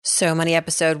So Money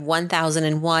episode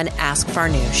 1001, Ask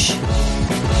Farnoosh.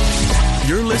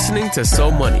 You're listening to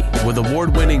So Money with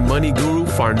award-winning money guru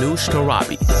Farnoosh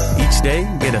Torabi. Each day,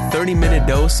 get a 30-minute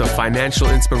dose of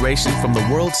financial inspiration from the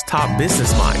world's top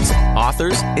business minds,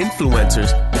 authors,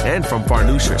 influencers, and from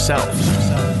Farnoosh herself.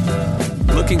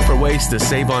 Looking for ways to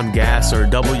save on gas or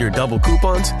double your double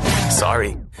coupons?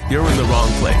 Sorry, you're in the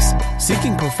wrong place.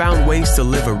 Seeking profound ways to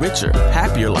live a richer,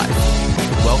 happier life.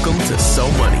 Welcome to So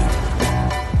Money.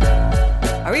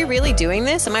 Are we really doing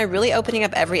this? Am I really opening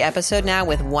up every episode now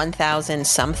with 1,000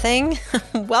 something?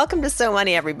 Welcome to So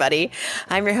Money, everybody.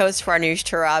 I'm your host, Farnoosh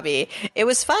Torabi. It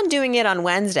was fun doing it on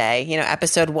Wednesday,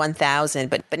 episode 1,000,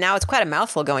 but now it's quite a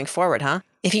mouthful going forward, huh?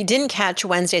 If you didn't catch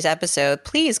Wednesday's episode,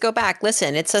 please go back,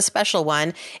 listen. It's a special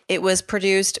one. It was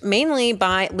produced mainly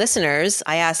by listeners.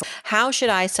 I asked, how should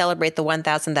I celebrate the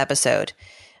 1,000th episode?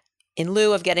 In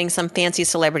lieu of getting some fancy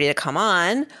celebrity to come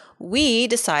on, we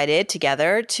decided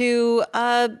together to,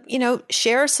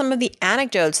 share some of the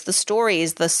anecdotes, the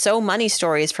stories, the So Money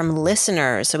stories from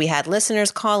listeners. So we had listeners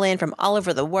call in from all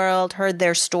over the world, heard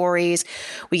their stories.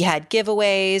 We had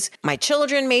giveaways. My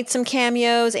children made some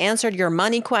cameos, answered your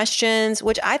money questions,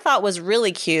 which I thought was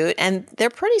really cute. And they're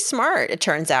pretty smart, it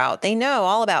turns out. They know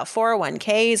all about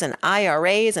 401ks and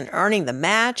IRAs and earning the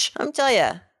match. I'm telling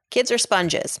you, kids are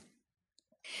sponges.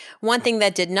 One thing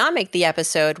that did not make the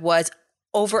episode was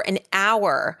over an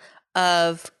hour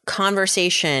of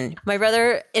conversation. My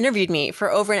brother interviewed me for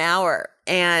over an hour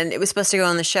and it was supposed to go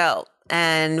on the show.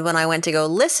 And when I went to go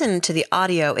listen to the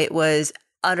audio, it was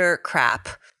utter crap.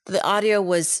 The audio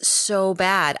was so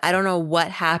bad. I don't know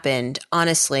what happened.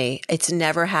 Honestly, it's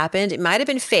never happened. It might have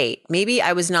been fate. Maybe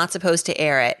I was not supposed to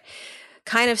air it.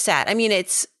 Kind of sad. I mean,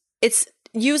 it's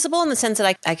usable in the sense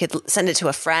that I could send it to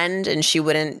a friend and she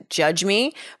wouldn't judge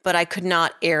me, but I could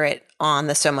not air it on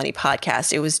the So Money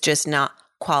podcast. It was just not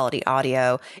quality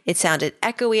audio. It sounded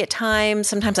echoey at times.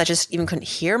 Sometimes I just even couldn't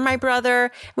hear my brother.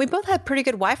 We both had pretty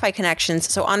good Wi-Fi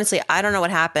connections. So honestly, I don't know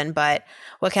what happened, but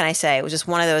what can I say? It was just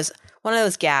one of those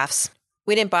gaffes.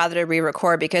 We didn't bother to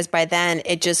re-record because by then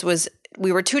it just was,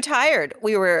 we were too tired.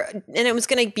 And it was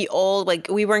going to be old. Like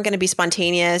we weren't going to be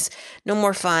spontaneous, no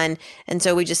more fun. And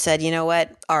so we just said, you know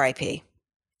what? RIP.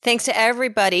 Thanks to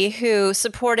everybody who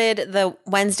supported the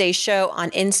Wednesday show on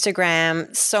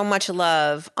Instagram. So much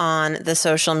love on the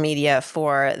social media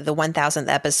for the 1,000th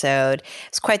episode.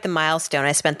 It's quite the milestone.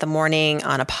 I spent the morning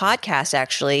on a podcast,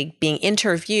 actually, being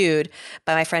interviewed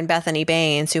by my friend Bethany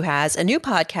Baines, who has a new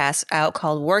podcast out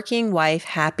called Working Wife,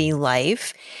 Happy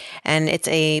Life. And it's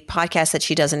a podcast that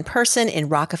she does in person in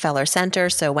Rockefeller Center.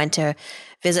 So went to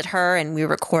visit her and we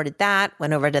recorded that,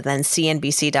 went over to then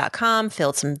cnbc.com,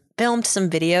 filmed some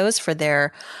videos for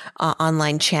their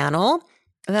online channel.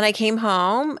 And then I came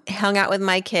home, hung out with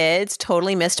my kids,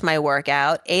 totally missed my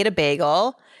workout, ate a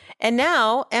bagel, and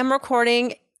now am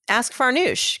recording Ask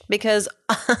Farnoosh because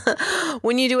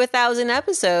when you do 1,000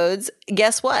 episodes,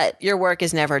 guess what? Your work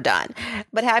is never done.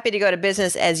 But happy to go to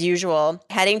business as usual.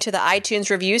 Heading to the iTunes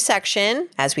review section,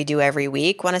 as we do every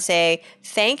week. Want to say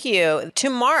thank you to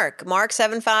Mark.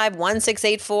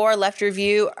 Mark751684 left a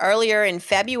review earlier in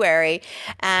February.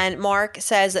 And Mark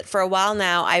says that for a while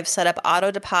now, I've set up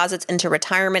auto deposits into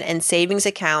retirement and savings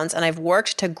accounts, and I've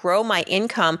worked to grow my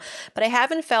income, but I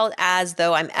haven't felt as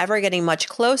though I'm ever getting much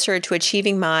closer to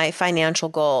achieving my financial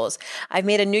goals. I've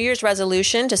made a New Year's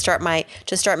resolution to start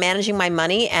managing my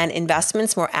money and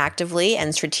investments more actively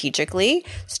and strategically,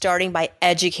 starting by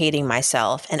educating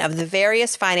myself. And of the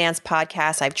various finance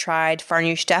podcasts I've tried,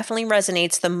 Farnoosh definitely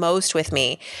resonates the most with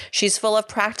me. She's full of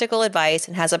practical advice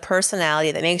and has a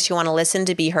personality that makes you want to listen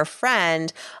to be her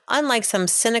friend, unlike some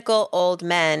cynical old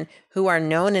men who are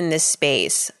known in this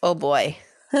space. Oh boy.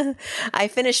 I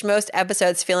finish most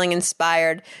episodes feeling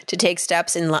inspired to take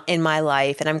steps in my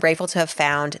life, and I'm grateful to have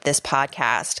found this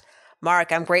podcast.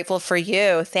 Mark, I'm grateful for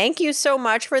you. Thank you so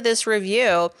much for this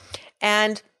review.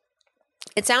 And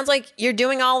it sounds like you're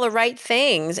doing all the right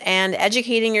things, and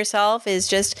educating yourself is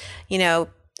just,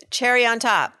 cherry on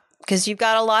top, because you've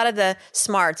got a lot of the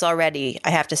smarts already, I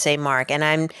have to say, Mark. And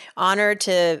I'm honored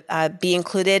to be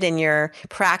included in your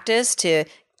practice to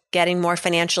getting more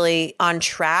financially on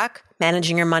track,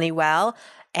 managing your money well.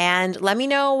 And let me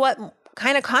know what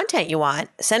kind of content you want.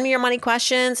 Send me your money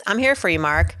questions. I'm here for you,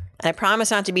 Mark. And I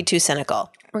promise not to be too cynical.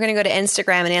 We're going to go to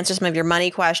Instagram and answer some of your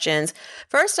money questions.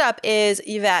 First up is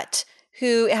Yvette,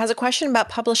 who has a question about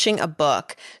publishing a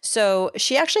book. So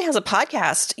she actually has a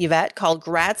podcast, Yvette, called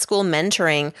Grad School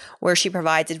Mentoring, where she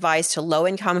provides advice to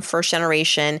low-income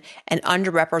first-generation and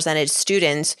underrepresented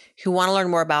students who want to learn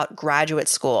more about graduate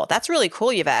school. That's really cool,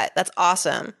 Yvette. That's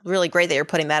awesome. Really great that you're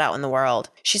putting that out in the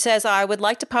world. She says, I would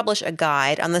like to publish a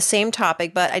guide on the same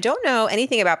topic, but I don't know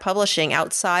anything about publishing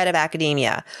outside of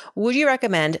academia. Would you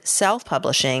recommend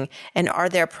self-publishing, and are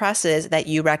there presses that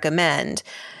you recommend?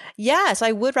 Yes,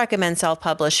 I would recommend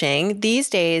self-publishing. These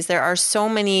days, there are so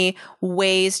many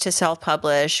ways to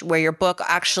self-publish where your book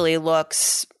actually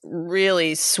looks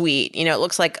really sweet. You know, it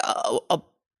looks like a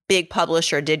big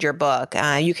publisher did your book.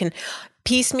 You can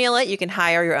piecemeal it. You can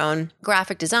hire your own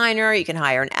graphic designer. You can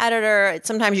hire an editor.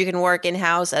 Sometimes you can work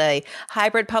in-house at a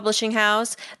hybrid publishing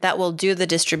house that will do the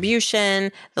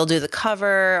distribution. They'll do the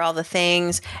cover, all the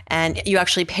things, and you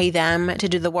actually pay them to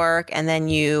do the work. And then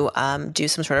you do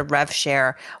some sort of rev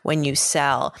share when you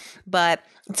sell. But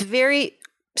it's very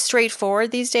straightforward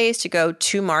these days to go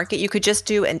to market. You could just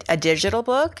do a digital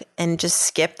book and just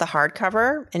skip the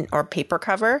hardcover or paper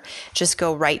cover. Just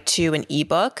go right to an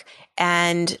ebook.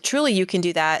 And truly, you can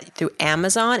do that through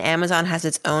Amazon. Amazon has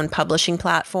its own publishing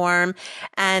platform.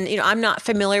 And, you know, I'm not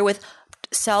familiar with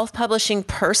self-publishing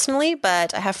personally,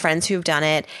 but I have friends who've done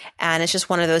it. And it's just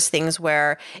one of those things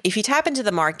where if you tap into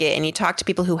the market and you talk to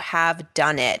people who have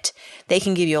done it, they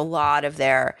can give you a lot of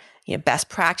their best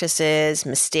practices,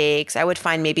 mistakes. I would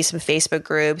find maybe some Facebook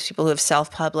groups, people who have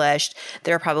self-published.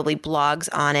 There are probably blogs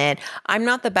on it. I'm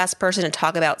not the best person to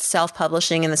talk about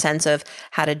self-publishing in the sense of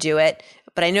how to do it,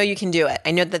 but I know you can do it.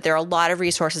 I know that there are a lot of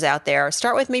resources out there.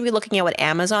 Start with maybe looking at what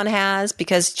Amazon has,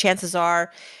 because chances are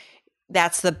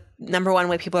that's the number one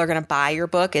way people are going to buy your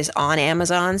book is on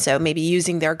Amazon. So maybe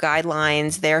using their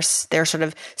guidelines, their sort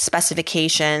of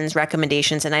specifications,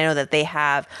 recommendations. And I know that they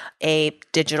have a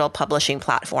digital publishing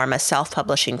platform, a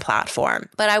self-publishing platform.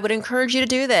 But I would encourage you to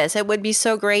do this. It would be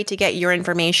so great to get your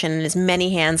information in as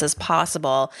many hands as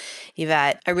possible.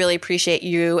 Yvette, I really appreciate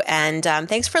you. And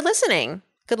thanks for listening.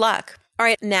 Good luck. All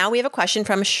right, now we have a question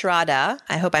from Shraddha.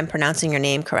 I hope I'm pronouncing your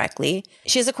name correctly.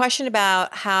 She has a question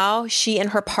about how she and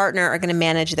her partner are going to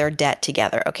manage their debt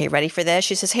together. Okay, ready for this?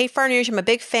 She says, hey, Farnoosh, I'm a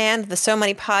big fan of the So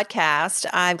Money podcast.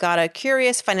 I've got a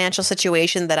curious financial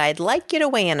situation that I'd like you to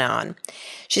weigh in on.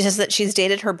 She says that she's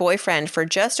dated her boyfriend for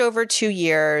just over 2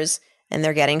 years, and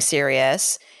they're getting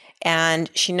serious. And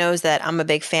she knows that I'm a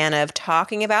big fan of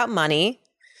talking about money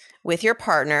with your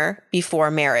partner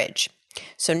before marriage.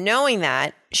 So knowing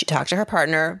that, she talked to her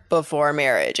partner before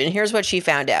marriage. And here's what she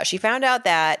found out. She found out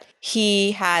that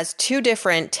he has 2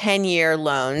 different 10-year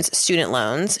loans, student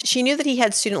loans. She knew that he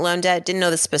had student loan debt, didn't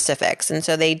know the specifics. And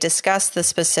so they discussed the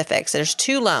specifics. There's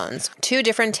 2 loans, 2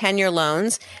 different 10-year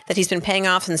loans that he's been paying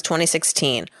off since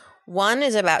 2016. One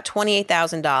is about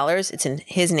 $28,000. It's in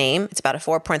his name. It's about a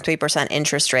 4.3%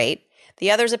 interest rate.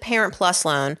 The other is a Parent Plus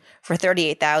loan for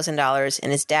 $38,000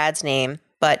 in his dad's name.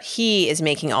 But he is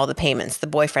making all the payments. The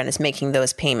boyfriend is making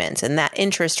those payments. And that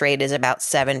interest rate is about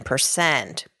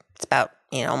 7%. It's about,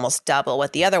 almost double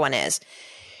what the other one is.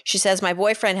 She says, my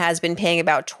boyfriend has been paying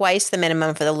about twice the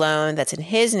minimum for the loan that's in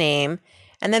his name,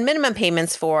 and then minimum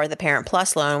payments for the Parent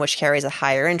Plus loan, which carries a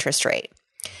higher interest rate.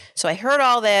 So I heard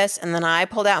all this, and then I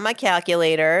pulled out my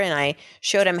calculator, and I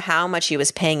showed him how much he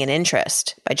was paying in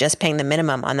interest by just paying the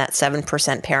minimum on that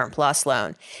 7% Parent Plus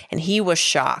loan. And he was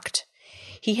shocked.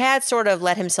 He had sort of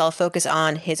let himself focus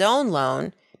on his own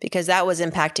loan because that was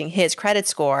impacting his credit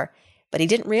score, but he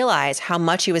didn't realize how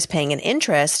much he was paying in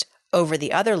interest over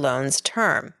the other loan's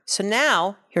term. So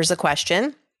now, here's the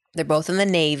question. They're both in the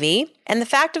Navy. And the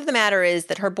fact of the matter is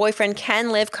that her boyfriend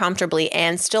can live comfortably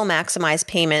and still maximize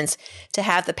payments to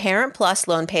have the Parent Plus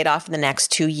loan paid off in the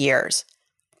next 2 years.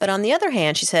 But on the other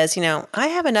hand, she says, I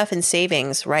have enough in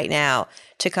savings right now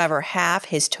to cover half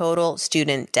his total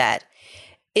student debt.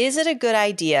 Is it a good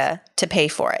idea to pay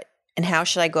for it? And how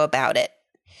should I go about it?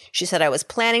 She said, I was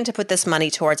planning to put this money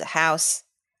towards a house.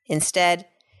 Instead,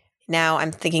 now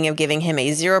I'm thinking of giving him a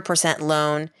 0%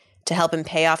 loan to help him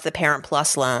pay off the Parent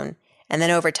Plus loan. And then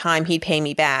over time, he'd pay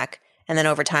me back. And then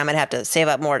over time, I'd have to save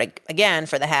up more again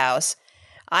for the house.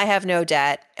 I have no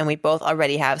debt, and we both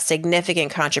already have significant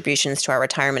contributions to our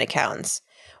retirement accounts.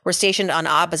 We're stationed on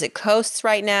opposite coasts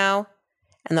right now.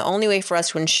 And the only way for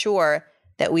us to ensure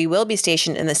that we will be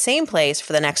stationed in the same place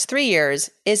for the next 3 years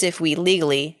is if we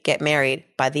legally get married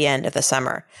by the end of the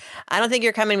summer. I don't think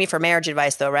you're coming to me for marriage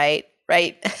advice though, right?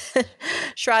 Right?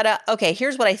 Shraddha, okay,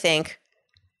 here's what I think.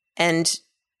 And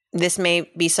this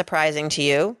may be surprising to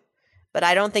you, but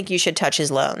I don't think you should touch his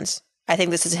loans. I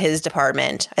think this is his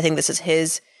department. I think this is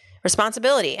his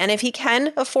responsibility. And if he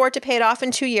can afford to pay it off in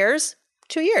 2 years,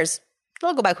 2 years,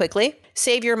 it'll go by quickly.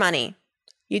 Save your money.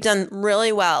 You've done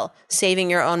really well saving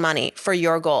your own money for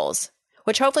your goals,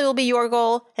 which hopefully will be your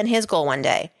goal and his goal one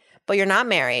day. But you're not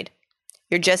married.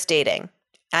 You're just dating.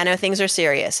 I know things are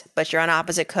serious, but you're on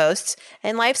opposite coasts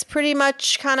and life's pretty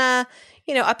much kind of,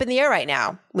 up in the air right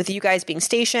now with you guys being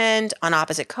stationed on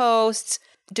opposite coasts.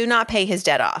 Do not pay his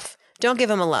debt off. Don't give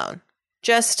him a loan.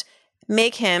 Just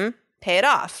make him pay it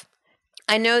off.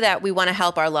 I know that we want to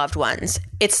help our loved ones.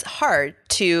 It's hard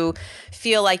to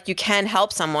feel like you can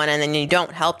help someone and then you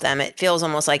don't help them. It feels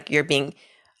almost like you're being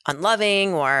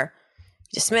unloving or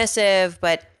dismissive.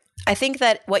 But I think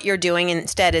that what you're doing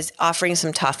instead is offering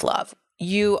some tough love.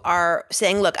 You are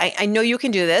saying, look, I know you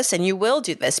can do this and you will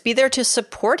do this. Be there to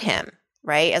support him,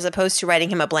 right? As opposed to writing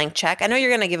him a blank check. I know you're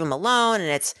going to give him a loan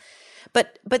and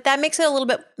but that makes it a little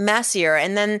bit messier.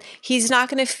 And then he's not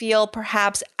going to feel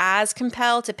perhaps as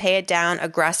compelled to pay it down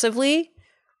aggressively,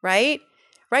 right?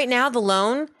 Right now, the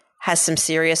loan has some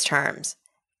serious terms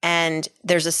and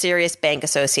there's a serious bank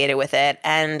associated with it.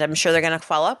 And I'm sure they're going to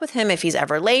follow up with him if he's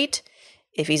ever late,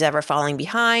 if he's ever falling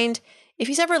behind. If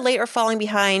he's ever late or falling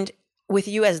behind with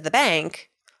you as the bank,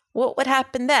 what would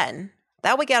happen then?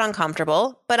 That would get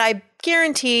uncomfortable, but I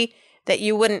guarantee that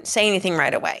you wouldn't say anything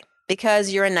right away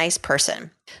because you're a nice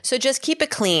person. So just keep it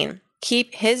clean.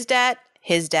 Keep his debt,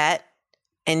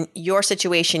 and your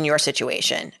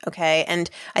situation, okay? And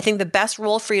I think the best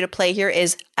role for you to play here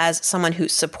is as someone who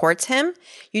supports him.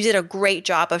 You did a great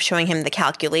job of showing him the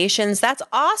calculations. That's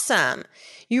awesome.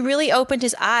 You really opened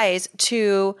his eyes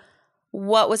to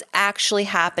what was actually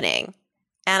happening.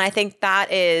 And I think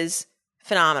that is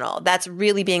phenomenal. That's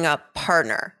really being a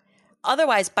partner.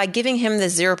 Otherwise, by giving him the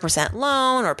 0%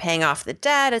 loan or paying off the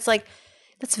debt, it's like,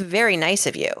 that's very nice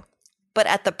of you. But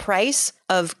at the price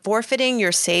of forfeiting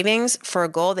your savings for a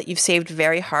goal that you've saved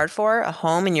very hard for, a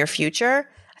home in your future,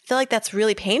 I feel like that's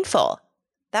really painful.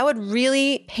 That would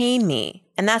really pain me.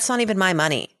 And that's not even my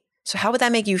money. So how would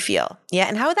that make you feel? Yeah.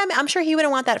 And how would that, I'm sure he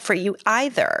wouldn't want that for you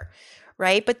either,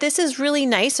 right? But this is really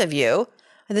nice of you.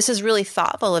 And this is really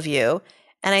thoughtful of you.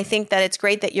 And I think that it's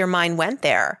great that your mind went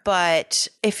there. But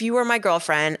if you were my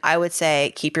girlfriend, I would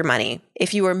say keep your money.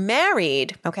 If you were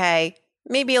married, okay,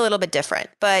 maybe a little bit different.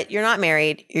 But you're not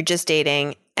married. You're just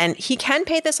dating. And he can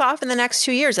pay this off in the next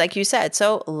 2 years, like you said.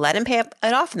 So let him pay it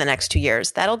off in the next 2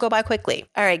 years. That'll go by quickly.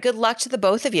 All right. Good luck to the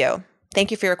both of you. Thank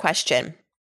you for your question.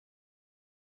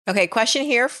 Okay, question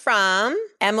here from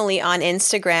Emily on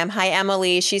Instagram. Hi,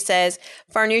 Emily. She says,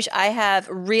 Farnoosh, I have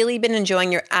really been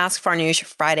enjoying your Ask Farnoosh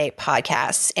Friday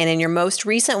podcasts. And in your most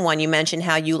recent one, you mentioned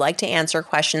how you like to answer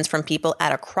questions from people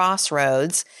at a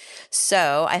crossroads.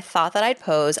 So I thought that I'd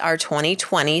pose our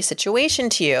 2020 situation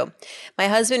to you. My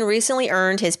husband recently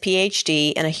earned his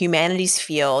PhD in a humanities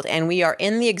field, and we are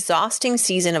in the exhausting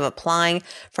season of applying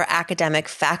for academic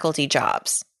faculty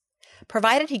jobs.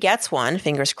 Provided he gets one,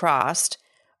 fingers crossed,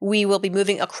 we will be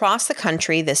moving across the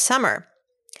country this summer.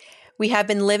 We have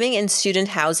been living in student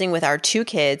housing with our 2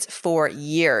 kids for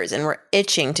years, and we're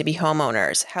itching to be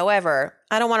homeowners. However,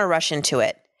 I don't want to rush into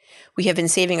it. We have been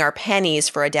saving our pennies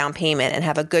for a down payment and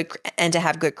to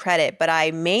have good credit, but I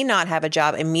may not have a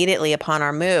job immediately upon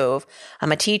our move.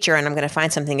 I'm a teacher and I'm going to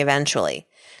find something eventually.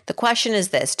 The question is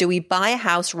this: do we buy a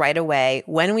house right away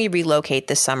when we relocate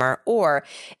this summer, or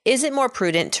is it more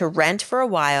prudent to rent for a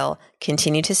while,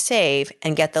 continue to save,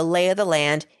 and get the lay of the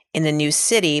land in the new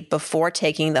city before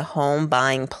taking the home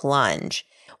buying plunge?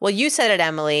 Well, you said it,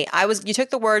 Emily. You took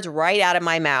the words right out of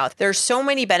my mouth. There's so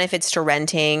many benefits to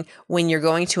renting when you're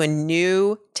going to a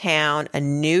new town, a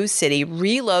new city,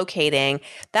 relocating.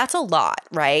 That's a lot,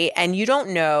 right? And you don't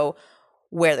know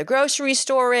where the grocery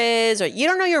store is, or you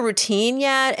don't know your routine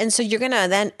yet. And so you're going to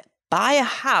then buy a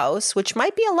house, which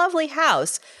might be a lovely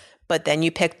house, but then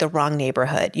you picked the wrong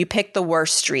neighborhood. You picked the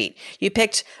worst street. You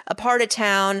picked a part of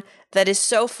town that is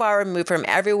so far removed from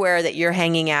everywhere that you're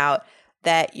hanging out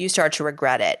that you start to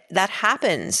regret it. That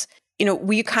happens.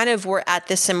 We kind of were at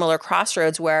this similar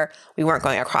crossroads where we weren't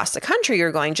going across the country. We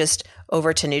were going just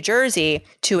over to New Jersey,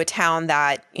 to a town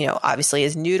that, obviously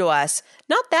is new to us.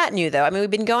 Not that new though. I mean,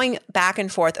 we've been going back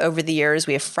and forth over the years.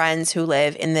 We have friends who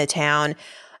live in the town,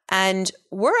 and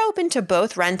we're open to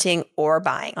both renting or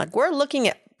buying. Like, we're looking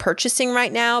at purchasing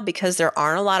right now because there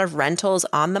aren't a lot of rentals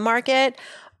on the market.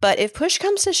 But if push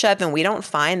comes to shove and we don't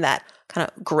find that kind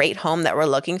of great home that we're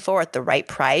looking for at the right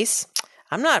price,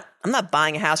 I'm not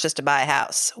buying a house just to buy a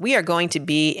house. We are going to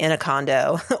be in a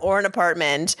condo or an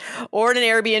apartment or in an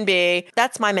Airbnb.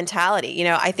 That's my mentality.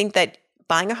 I think that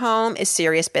buying a home is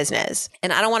serious business,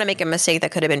 and I don't want to make a mistake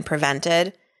that could have been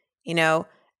prevented.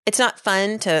 It's not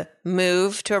fun to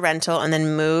move to a rental and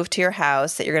then move to your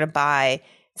house that you're going to buy.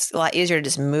 It's a lot easier to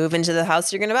just move into the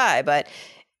house you're going to buy. But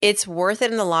it's worth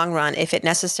it in the long run if it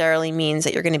necessarily means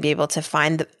that you're going to be able to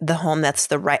find the home that's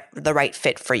the right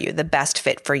fit for you, the best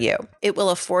fit for you. It will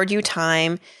afford you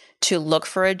time to look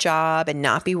for a job and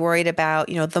not be worried about,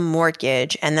 the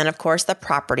mortgage and then of course the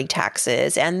property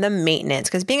taxes and the maintenance,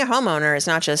 because being a homeowner is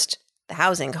not just the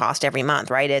housing cost every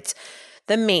month, right? It's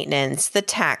the maintenance, the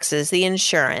taxes, the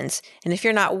insurance. And if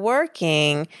you're not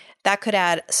working, that could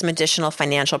add some additional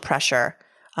financial pressure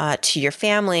to your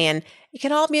family. And it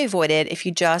can all be avoided if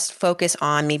you just focus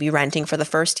on maybe renting for the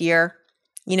first year,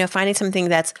 finding something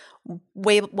that's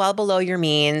well below your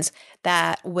means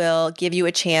that will give you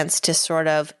a chance to sort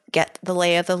of get the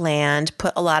lay of the land,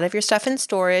 put a lot of your stuff in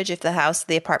storage if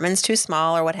the apartment's too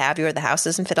small or what have you, or the house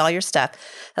doesn't fit all your stuff.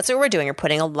 That's what we're doing. We're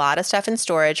putting a lot of stuff in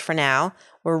storage for now.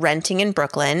 We're renting in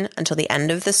Brooklyn until the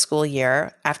end of the school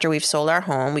year. After we've sold our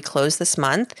home, we close this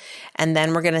month, and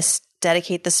then we're going to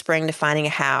dedicate the spring to finding a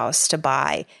house to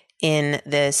buy in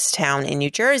this town in New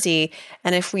Jersey.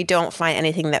 And if we don't find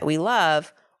anything that we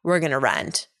love, we're going to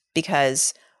rent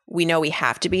because we know we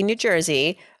have to be in New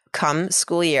Jersey come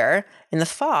school year in the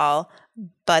fall,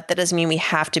 but that doesn't mean we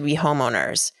have to be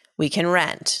homeowners. We can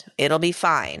rent. It'll be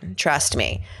fine. Trust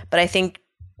me. But I think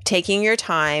taking your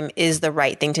time is the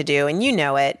right thing to do. And you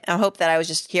know it. I hope that I was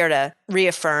just here to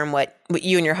reaffirm what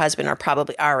you and your husband are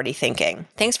probably already thinking.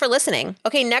 Thanks for listening.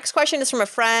 Okay, next question is from a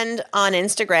friend on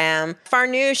Instagram.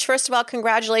 Farnoosh, first of all,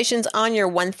 congratulations on your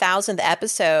 1000th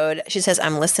episode. She says,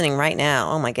 I'm listening right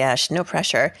now. Oh my gosh, no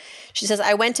pressure. She says,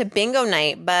 I went to bingo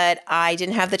night, but I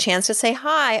didn't have the chance to say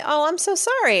hi. Oh, I'm so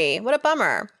sorry. What a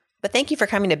bummer. But thank you for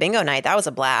coming to bingo night. That was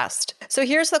a blast. So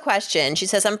here's the question. She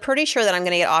says, I'm pretty sure that I'm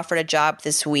going to get offered a job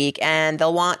this week and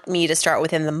they'll want me to start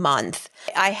within the month.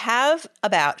 I have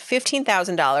about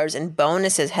 $15,000 in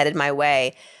bonuses headed my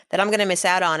way that I'm going to miss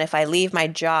out on if I leave my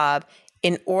job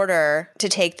in order to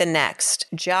take the next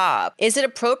job. Is it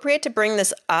appropriate to bring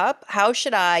this up? How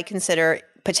should I consider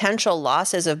potential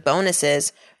losses of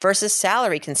bonuses versus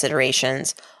salary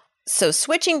considerations? So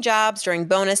switching jobs during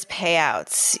bonus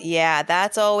payouts. Yeah,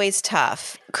 that's always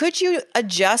tough. Could you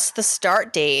adjust the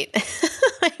start date?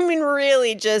 I mean,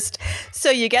 really just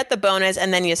so you get the bonus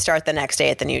and then you start the next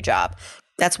day at the new job.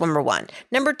 That's number one.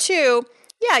 Number two,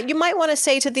 yeah, you might want to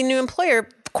say to the new employer,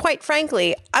 quite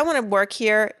frankly, I want to work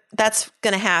here. That's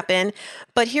going to happen.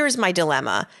 But here's my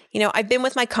dilemma. I've been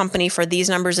with my company for these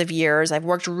numbers of years. I've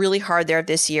worked really hard there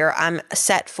this year. I'm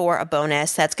set for a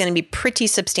bonus that's going to be pretty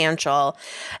substantial.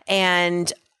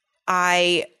 And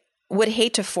I would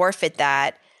hate to forfeit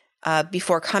that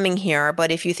before coming here.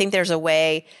 But if you think there's a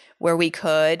way where we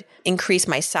could increase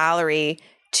my salary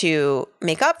to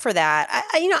make up for that,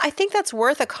 I think that's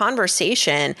worth a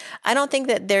conversation. I don't think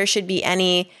that there should be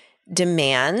any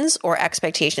demands or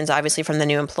expectations, obviously, from the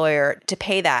new employer to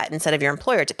pay that instead of your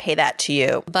employer to pay that to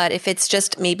you. But if it's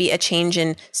just maybe a change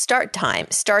in start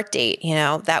date,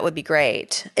 that would be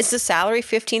great. Is the salary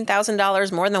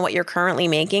 $15,000 more than what you're currently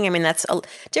making? I mean, that's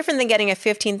different than getting a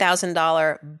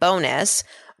 $15,000 bonus.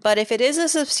 But if it is a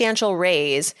substantial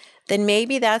raise, then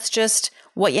maybe that's just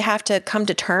what you have to come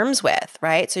to terms with,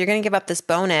 right? So you're going to give up this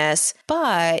bonus,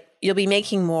 but you'll be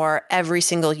making more every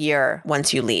single year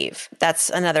once you leave. That's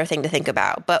another thing to think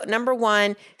about. But number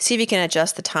one, see if you can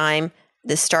adjust the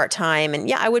start time. And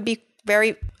yeah, I would be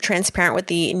very transparent with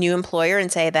the new employer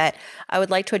and say that I would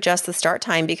like to adjust the start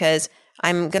time because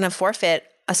I'm going to forfeit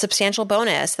a substantial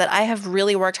bonus that I have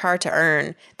really worked hard to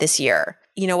earn this year.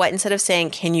 You know what? Instead of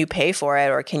saying, can you pay for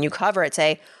it or can you cover it?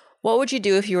 Say, what would you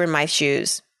do if you were in my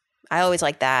shoes? I always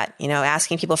like that,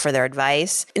 asking people for their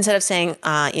advice. Instead of saying,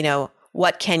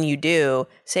 what can you do?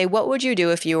 Say, what would you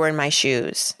do if you were in my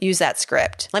shoes? Use that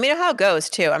script. Let me know how it goes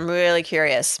too. I'm really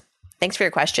curious. Thanks for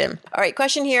your question. All right,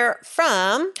 question here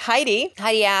from Heidi.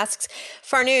 Heidi asks,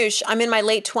 Farnoosh, I'm in my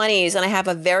late 20s and I have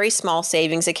a very small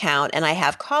savings account and I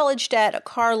have college debt, a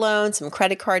car loan, some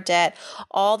credit card debt,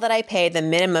 all that I pay the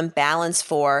minimum balance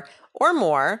for or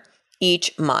more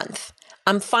each month.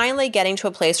 I'm finally getting to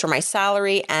a place where my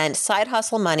salary and side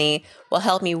hustle money will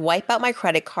help me wipe out my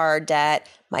credit card debt,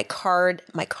 my car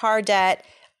debt,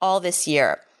 all this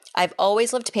year. I've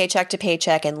always lived paycheck to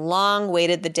paycheck and long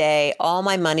waited the day all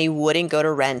my money wouldn't go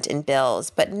to rent and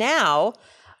bills. But now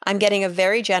I'm getting a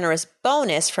very generous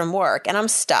bonus from work and I'm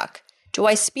stuck. Do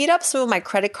I speed up some of my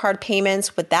credit card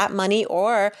payments with that money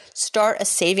or start a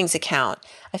savings account?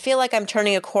 I feel like I'm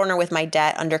turning a corner with my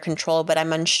debt under control, but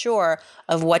I'm unsure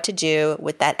of what to do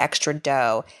with that extra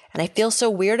dough. And I feel so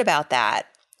weird about that.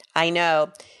 I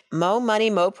know. Mo money,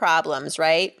 mo problems,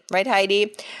 right? Right,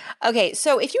 Heidi? Okay,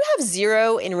 so if you have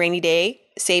zero in rainy day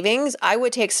savings, I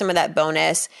would take some of that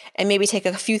bonus and maybe take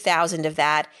a few thousand of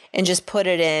that and just put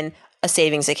it in a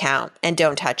savings account and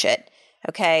don't touch it.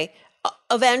 Okay?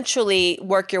 eventually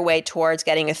work your way towards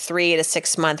getting a 3 to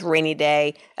 6 month rainy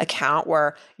day account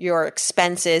where your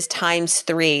expenses times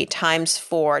 3, times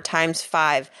 4, times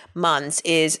 5 months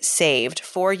is saved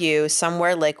for you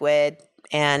somewhere liquid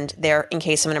and there in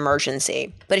case of an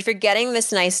emergency. But if you're getting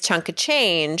this nice chunk of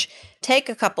change, take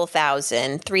a couple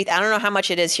thousand, I don't know how much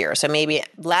it is here. So maybe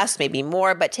less, maybe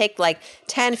more, but take like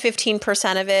 10,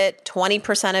 15% of it,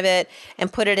 20% of it,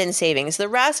 and put it in savings. The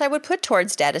rest I would put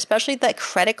towards debt, especially the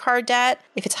credit card debt.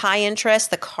 If it's high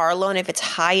interest, the car loan, if it's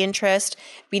high interest,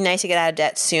 be nice to get out of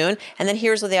debt soon. And then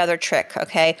here's the other trick,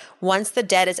 okay? Once the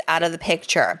debt is out of the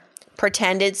picture,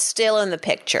 pretend it's still in the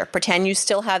picture. Pretend you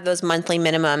still have those monthly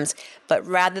minimums, but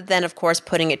rather than, of course,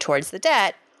 putting it towards the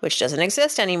debt, which doesn't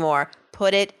exist anymore,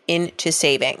 put it into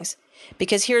savings.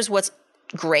 Because here's what's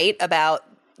great about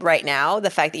right now. The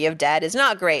fact that you have debt is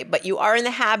not great, but you are in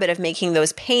the habit of making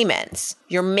those payments.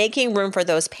 You're making room for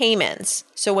those payments.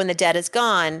 So when the debt is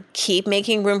gone, keep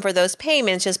making room for those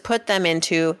payments. Just put them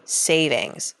into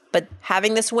savings. But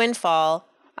having this windfall,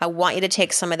 I want you to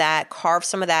take some of that, carve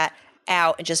some of that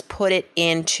out and just put it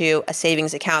into a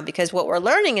savings account, because what we're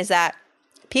learning is that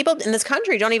people in this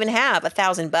country don't even have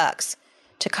 $1,000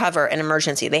 to cover an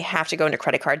emergency. They have to go into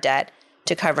credit card debt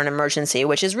to cover an emergency,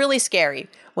 which is really scary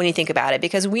when you think about it,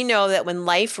 because we know that when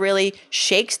life really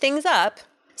shakes things up,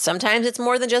 sometimes it's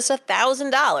more than just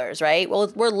 $1,000, right?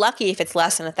 Well, we're lucky if it's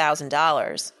less than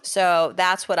 $1,000. So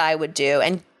that's what I would do.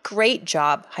 And great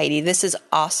job, Heidi. This is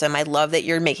awesome. I love that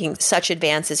you're making such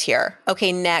advances here.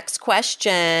 Okay, next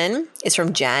question is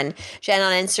from Jen. Jen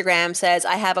on Instagram says,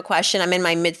 I have a question. I'm in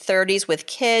my mid-30s with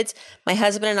kids. My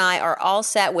husband and I are all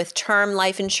set with term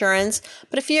life insurance,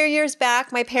 but a few years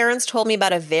back, my parents told me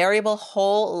about a variable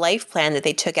whole life plan that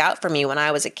they took out for me when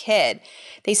I was a kid.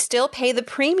 They still pay the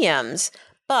premiums,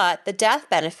 but the death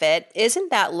benefit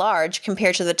isn't that large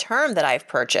compared to the term that I've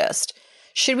purchased.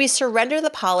 Should we surrender the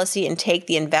policy and take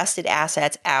the invested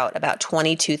assets out, about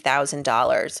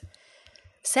 $22,000?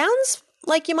 Sounds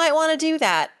like you might want to do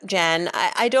that, Jen.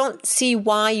 I don't see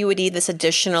why you would need this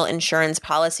additional insurance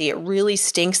policy. It really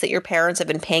stinks that your parents have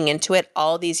been paying into it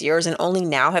all these years and only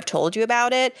now have told you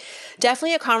about it.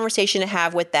 Definitely a conversation to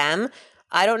have with them.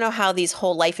 I don't know how these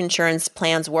whole life insurance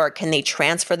plans work. Can they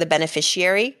transfer the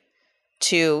beneficiary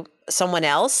to someone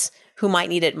else who might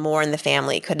need it more in the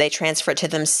family? Could they transfer it to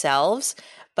themselves?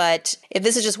 But if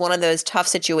this is just one of those tough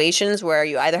situations where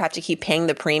you either have to keep paying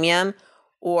the premium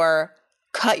or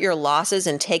cut your losses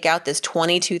and take out this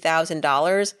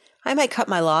 $22,000, I might cut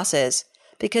my losses,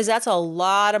 because that's a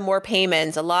lot of more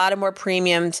payments, a lot of more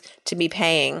premiums to be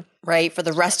paying, right, for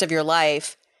the rest of your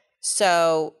life.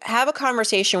 So have a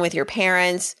conversation with your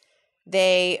parents.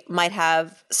 They might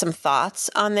have some thoughts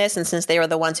on this. And since they were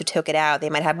the ones who took it out,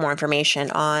 they might have more information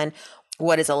on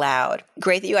what is allowed.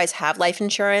 Great that you guys have life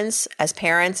insurance as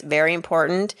parents. Very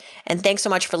important. And thanks so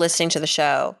much for listening to the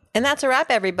show. And that's a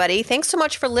wrap, everybody. Thanks so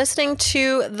much for listening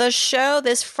to the show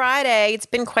this Friday. It's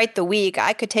been quite the week.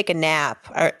 I could take a nap,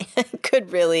 or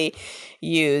could really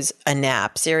use a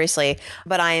nap, seriously.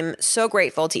 But I'm so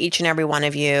grateful to each and every one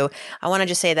of you. I want to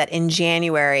just say that in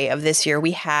January of this year,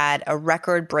 we had a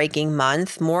record-breaking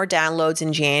month, more downloads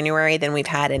in January than we've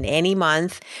had in any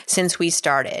month since we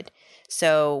started.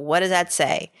 So what does that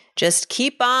say? Just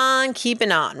keep on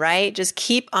keeping on, right? Just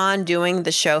keep on doing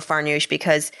the show, Farnoosh,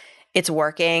 because it's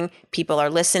working. People are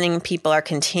listening. People are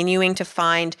continuing to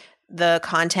find the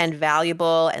content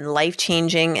valuable and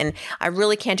life-changing. And I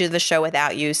really can't do the show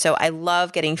without you. So I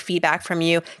love getting feedback from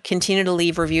you. Continue to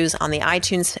leave reviews on the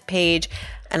iTunes page,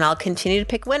 and I'll continue to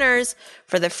pick winners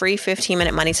for the free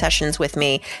 15-minute money sessions with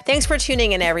me. Thanks for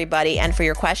tuning in, everybody, and for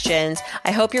your questions.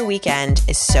 I hope your weekend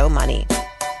is so money.